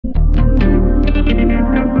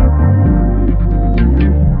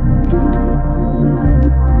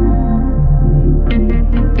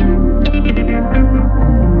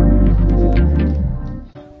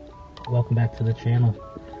to the channel.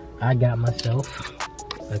 I got myself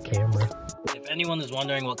a camera. If anyone is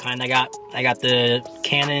wondering what kind I got the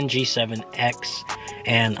Canon G7X,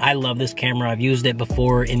 and I love this camera. I've used it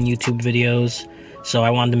before in YouTube videos, so I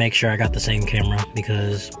wanted to make sure I got the same camera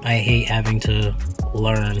because I hate having to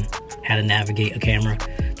learn how to navigate a camera.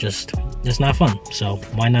 It's not fun, so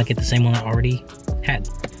why not get the same one I already had?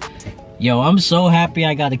 Yo, I'm so happy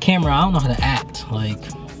I got a camera. I don't know how to act. Like,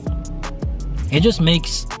 it just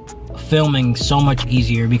makes filming so much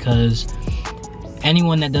easier because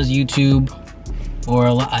anyone that does YouTube, or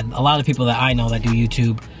a lot of people that I know that do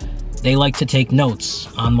YouTube, they like to take notes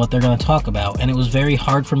on what they're going to talk about. And it was very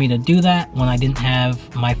hard for me to do that when I didn't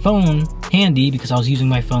have my phone handy because I was using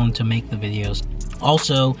my phone to make the videos.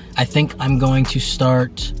 Also, I think I'm going to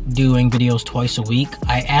start doing videos twice a week.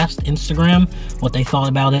 I asked Instagram what they thought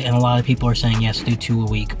about it, and a lot of people are saying yes, do 2 a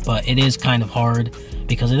week. But it is kind of hard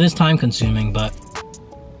because it is time consuming, but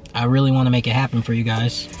I really want to make it happen for you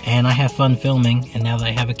guys. And I have fun filming, and now that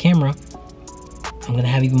I have a camera, I'm going to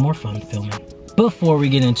have even more fun filming. Before we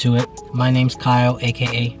get into it, my name's Kyle,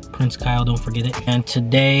 aka Prince Kyle, don't forget it. And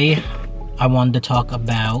today, I wanted to talk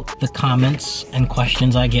about the comments and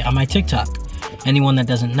questions I get on my TikTok. Anyone that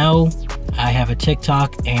doesn't know, I have a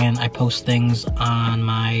TikTok and I post things on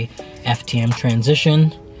my FTM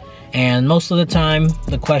transition. And most of the time,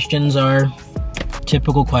 the questions are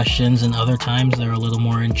typical questions, and other times they're a little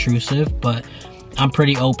more intrusive, but I'm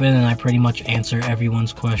pretty open and I pretty much answer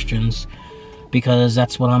everyone's questions because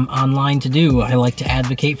that's what I'm online to do. I like to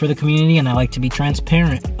advocate for the community, and I like to be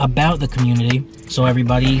transparent about the community so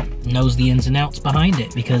everybody knows the ins and outs behind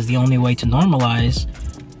it, because the only way to normalize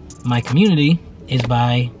my community is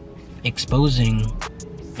by exposing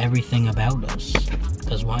everything about us,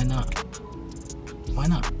 because why not? Why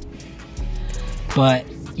not? But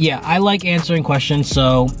yeah, I like answering questions,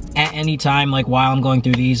 so at any time, like while I'm going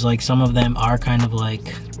through these, like some of them are kind of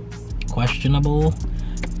like questionable,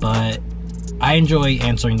 but I enjoy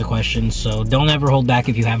answering the questions, so don't ever hold back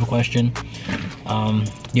if you have a question.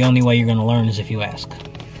 The only way you're gonna learn is if you ask.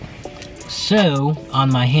 So,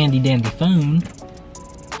 on my handy dandy phone,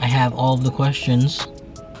 I have all of the questions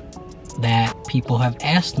that people have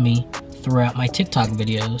asked me throughout my TikTok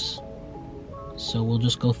videos. So we'll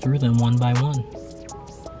just go through them one by one.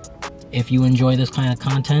 If you enjoy this kind of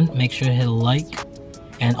content, make sure to hit a like.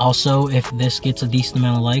 And also, if this gets a decent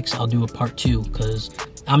amount of likes, I'll do a part 2, because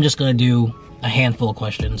I'm just gonna do a handful of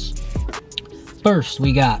questions. First,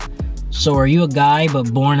 we got, so are you a guy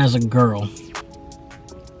but born as a girl?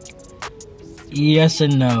 Yes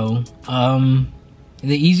and no.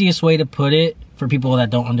 The easiest way to put it for people that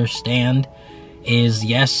don't understand is,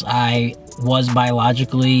 yes, I was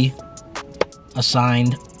biologically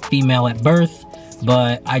assigned female at birth,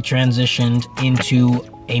 but I transitioned into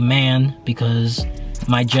a man because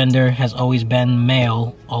my gender has always been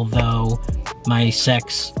male, although my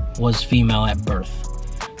sex was female at birth.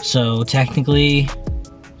 So technically,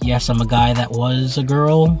 yes, I'm a guy that was a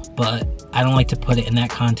girl, but I don't like to put it in that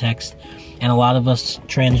context. And a lot of us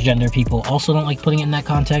transgender people also don't like putting it in that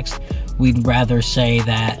context. We'd rather say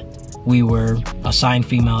that we were assigned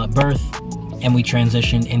female at birth and we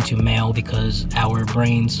transitioned into male because our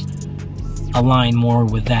brains align more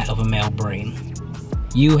with that of a male brain.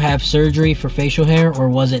 You have surgery for facial hair, or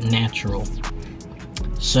was it natural?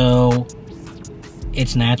 So,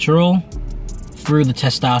 it's natural through the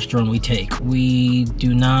testosterone we take. We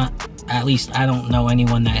do not, at least I don't know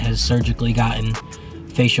anyone that has surgically gotten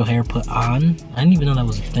facial hair put on. I didn't even know that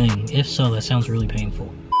was a thing. If so, that sounds really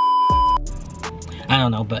painful. I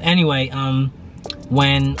don't know, but anyway,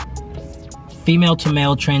 when female to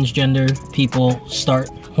male transgender people start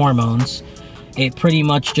hormones, it pretty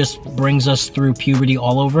much just brings us through puberty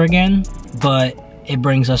all over again, but it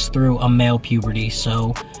brings us through a male puberty.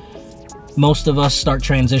 So most of us start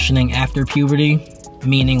transitioning after puberty,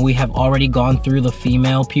 meaning we have already gone through the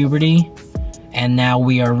female puberty, and now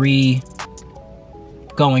we are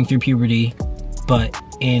going through puberty, but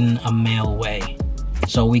in a male way.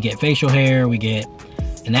 So we get facial hair, we get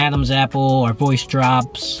an Adam's apple, our voice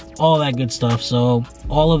drops, all that good stuff. So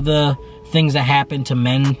all of the things that happen to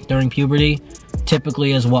men during puberty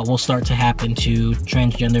typically is what will start to happen to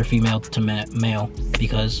transgender female to male,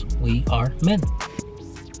 because we are men.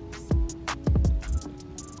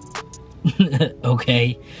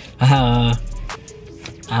 Okay, I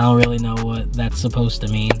don't really know what that's supposed to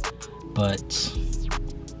mean, but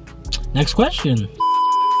next question.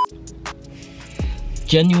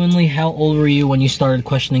 Genuinely, how old were you when you started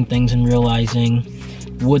questioning things and realizing?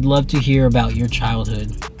 Would love to hear about your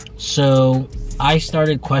childhood. So I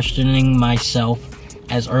started questioning myself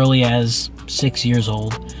as early as 6 years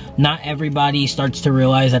old. Not everybody starts to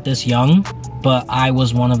realize that this young, but I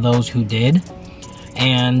was one of those who did.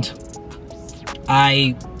 And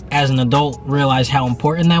I, as an adult, realized how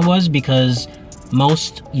important that was, because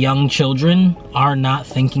most young children are not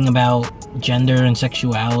thinking about gender and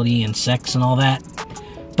sexuality and sex and all that.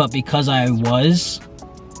 But because I was,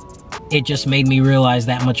 it just made me realize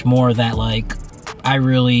that much more that, like, I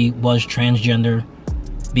really was transgender,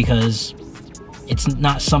 because it's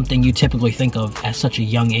not something you typically think of at such a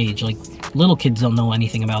young age. Like, little kids don't know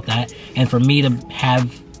anything about that. And for me to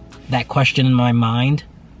have that question in my mind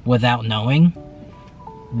without knowing,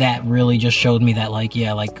 that really just showed me that, like,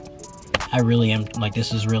 yeah, like, I really am, like,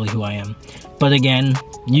 this is really who I am. But again,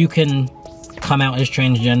 you can come out as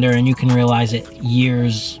transgender and you can realize it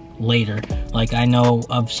years later. Like, I know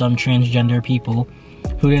of some transgender people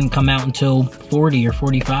who didn't come out until 40 or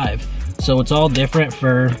 45. So it's all different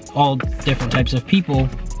for all different types of people.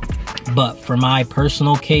 But for my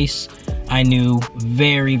personal case, I knew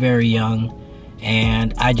very, very young,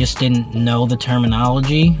 and I just didn't know the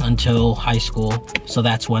terminology until high school. So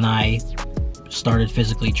that's when I started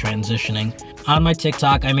physically transitioning. On my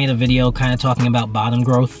TikTok, I made a video kind of talking about bottom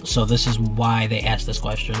growth. So this is why they asked this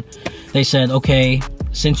question. They said, okay,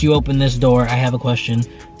 since you opened this door, I have a question.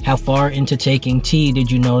 How far into taking tea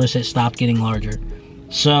did you notice it stopped getting larger?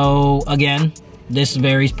 So again, this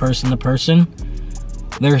varies person to person.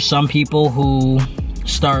 There are some people who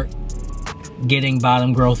start getting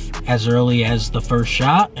bottom growth as early as the first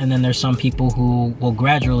shot, and then there's some people who will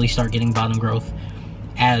gradually start getting bottom growth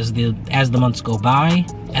as the months go by.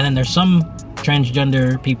 And then there's some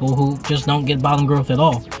transgender people who just don't get bottom growth at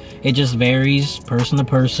all. It just varies person to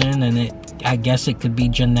person, and I guess it could be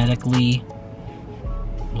genetically,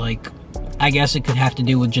 like, I guess it could have to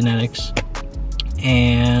do with genetics.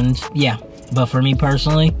 And yeah, but for me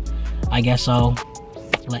personally, I guess I'll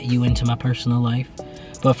let you into my personal life.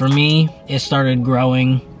 But for me, it started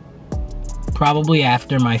growing probably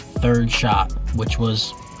after my third shot, which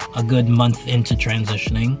was a good month into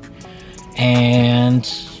transitioning. And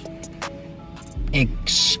it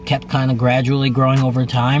kept kind of gradually growing over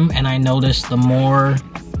time. And I noticed the more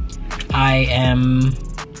I am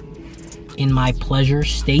in my pleasure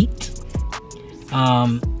state,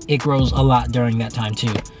 it grows a lot during that time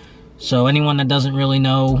too. So anyone that doesn't really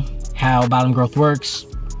know how bottom growth works,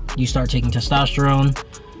 you start taking testosterone,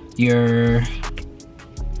 your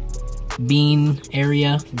bean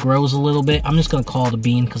area grows a little bit. I'm just gonna call it a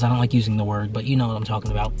bean because I don't like using the word, but you know what I'm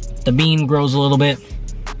talking about. The bean grows a little bit,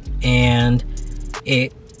 and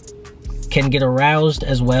it can get aroused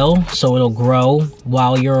as well. So it'll grow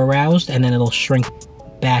while you're aroused, and then it'll shrink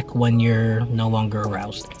back when you're no longer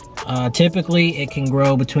aroused. Typically, it can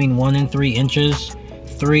grow between 1 and 3 inches.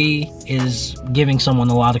 3 is giving someone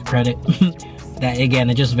a lot of credit. That, again,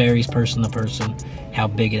 it just varies person to person how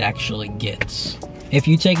big it actually gets. If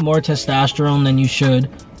you take more testosterone than you should,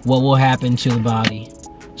 what will happen to the body?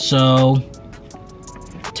 So,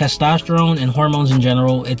 testosterone and hormones in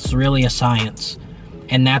general, it's really a science.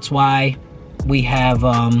 And that's why we have,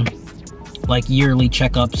 like, yearly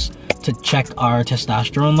checkups to check our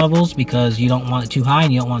testosterone levels, because you don't want it too high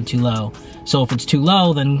and you don't want it too low. So if it's too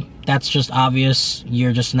low, then that's just obvious.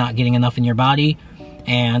 You're just not getting enough in your body,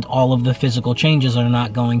 and all of the physical changes are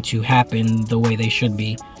not going to happen the way they should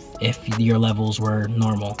be if your levels were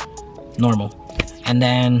normal. And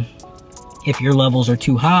then if your levels are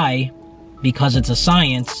too high, because it's a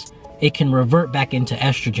science, it can revert back into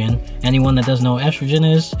estrogen. Anyone that doesn't know what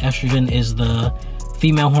estrogen is the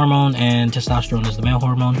female hormone and testosterone is the male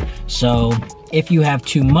hormone. So if you have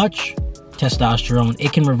too much testosterone,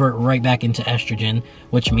 it can revert right back into estrogen,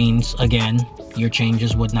 which means, again, your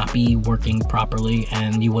changes would not be working properly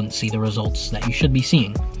and you wouldn't see the results that you should be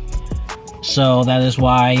seeing. So that is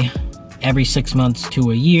why every 6 months to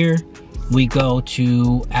a year, we go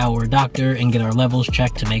to our doctor and get our levels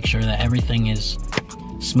checked to make sure that everything is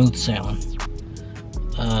smooth sailing.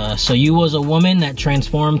 So you was a woman that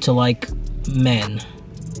transformed to like men.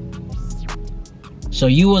 So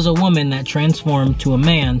you was a woman that transformed to a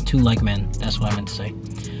man to like men. That's what I meant to say.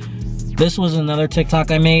 This was another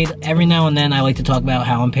TikTok I made. Every now and then I like to talk about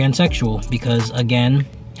how I'm pansexual, because again,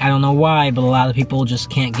 I don't know why, but a lot of people just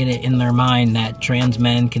can't get it in their mind that trans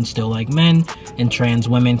men can still like men and trans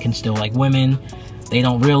women can still like women. They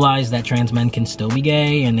don't realize that trans men can still be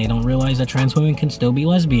gay, and they don't realize that trans women can still be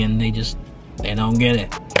lesbian. They don't get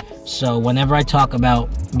it. So whenever I talk about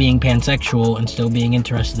being pansexual and still being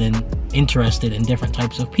interested in different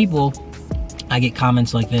types of people, I get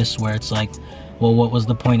comments like this where it's like, well, what was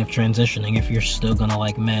the point of transitioning if you're still gonna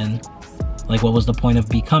like men? Like, what was the point of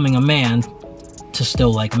becoming a man to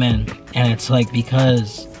still like men? And it's like,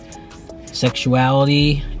 because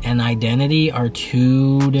Sexuality and identity are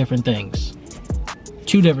two different things.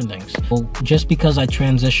 Two different things. Well, just because I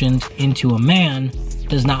transitioned into a man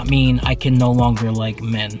does not mean I can no longer like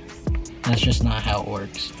men. That's just not how it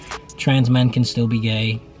works. Trans men can still be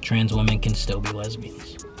gay. Trans women can still be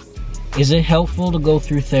lesbians. Is it helpful to go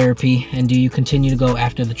through therapy, and do you continue to go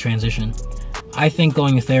after the transition? I think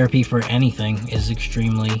going to therapy for anything is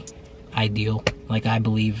extremely ideal. Like, I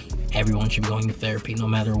believe everyone should be going to therapy no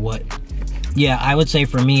matter what. Yeah, I would say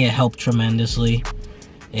for me it helped tremendously.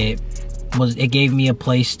 It gave me a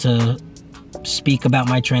place to speak about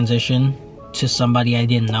my transition to somebody I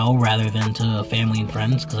didn't know rather than to family and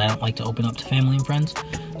friends, because I don't like to open up to family and friends.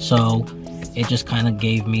 So it just kind of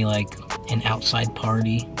gave me like an outside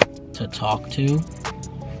party to talk to.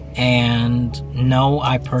 And no,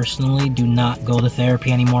 I personally do not go to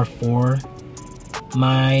therapy anymore for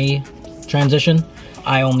my transition.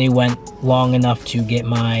 I only went long enough to get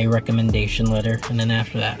my recommendation letter, and then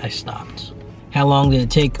after that I stopped. How long did it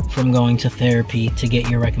take from going to therapy to get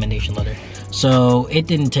your recommendation letter? So it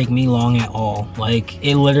didn't take me long at all. Like,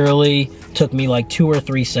 it literally took me like 2 or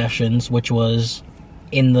 3 sessions, which was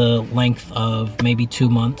in the length of maybe 2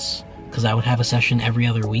 months, because I would have a session every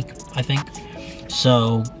other week, I think.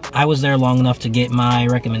 So I was there long enough to get my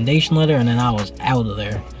recommendation letter, and then I was out of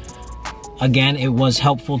there. Again, it was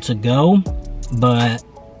helpful to go, but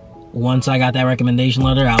once I got that recommendation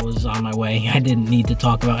letter, I was on my way. I didn't need to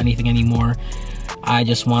talk about anything anymore. I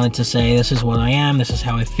just wanted to say, this is what I am, this is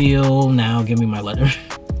how I feel, now give me my letter.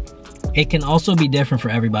 It can also be different for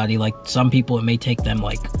everybody. Like, some people it may take them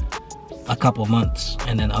like a couple months,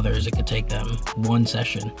 and then others it could take them 1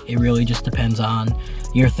 session. It really just depends on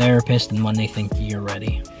your therapist and when they think you're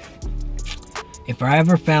ready. If I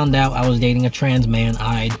ever found out I was dating a trans man,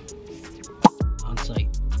 I'd on site.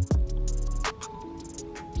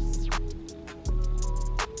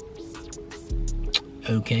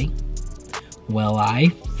 Okay. Well, I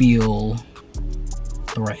feel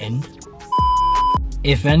threatened.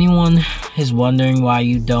 If anyone is wondering why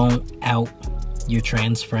you don't out your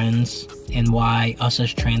trans friends and why us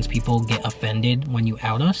as trans people get offended when you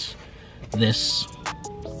out us, this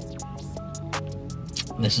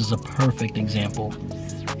is a perfect example.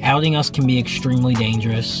 Outing us can be extremely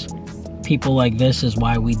dangerous. People like this is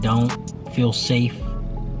why we don't feel safe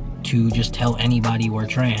to just tell anybody we're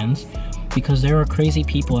trans, because there are crazy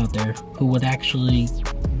people out there who would actually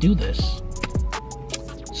do this.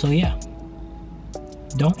 So yeah,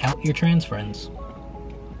 don't out your trans friends.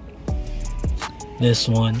 This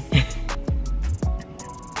one.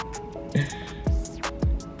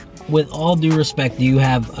 With all due respect, do you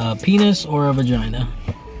have a penis or a vagina?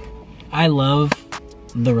 I love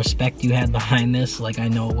the respect you had behind this. Like, I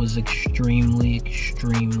know it was extremely,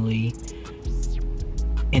 extremely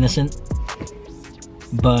innocent,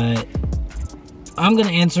 but I'm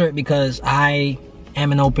gonna answer it because I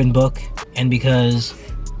am an open book and because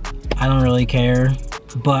I don't really care.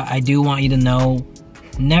 But I do want you to know,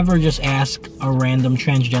 never just ask a random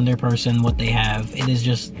transgender person what they have. It is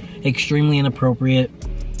just extremely inappropriate,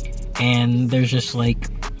 and there's just like,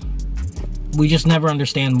 we just never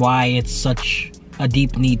understand why it's such a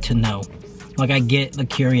deep need to know. Like, I get the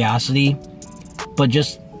curiosity, but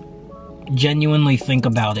just genuinely think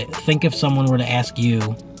about it. Think if someone were to ask you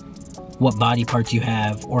what body parts you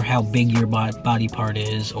have, or how big your body part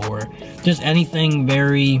is, or just anything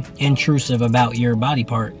very intrusive about your body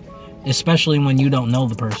part, especially when you don't know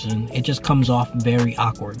the person. It just comes off very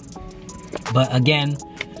awkward. But again,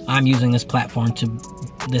 I'm using this platform to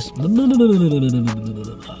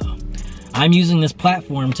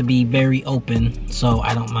be very open, so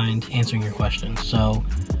I don't mind answering your questions. So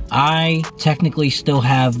I technically still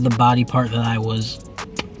have the body part that I was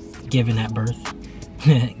given at birth.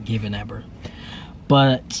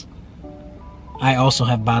 But I also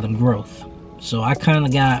have bottom growth, so I kind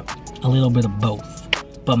of got a little bit of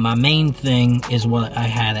both, but my main thing is what I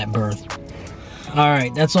had at birth.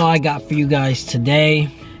 Alright, that's all I got for you guys today.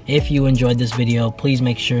 If you enjoyed this video, please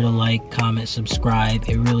make sure to like, comment, subscribe.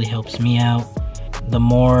 It really helps me out. The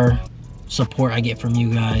more support I get from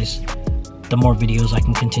you guys, the more videos I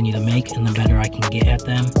can continue to make, and the better I can get at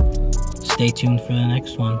them. Stay tuned for the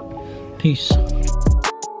next one. Peace.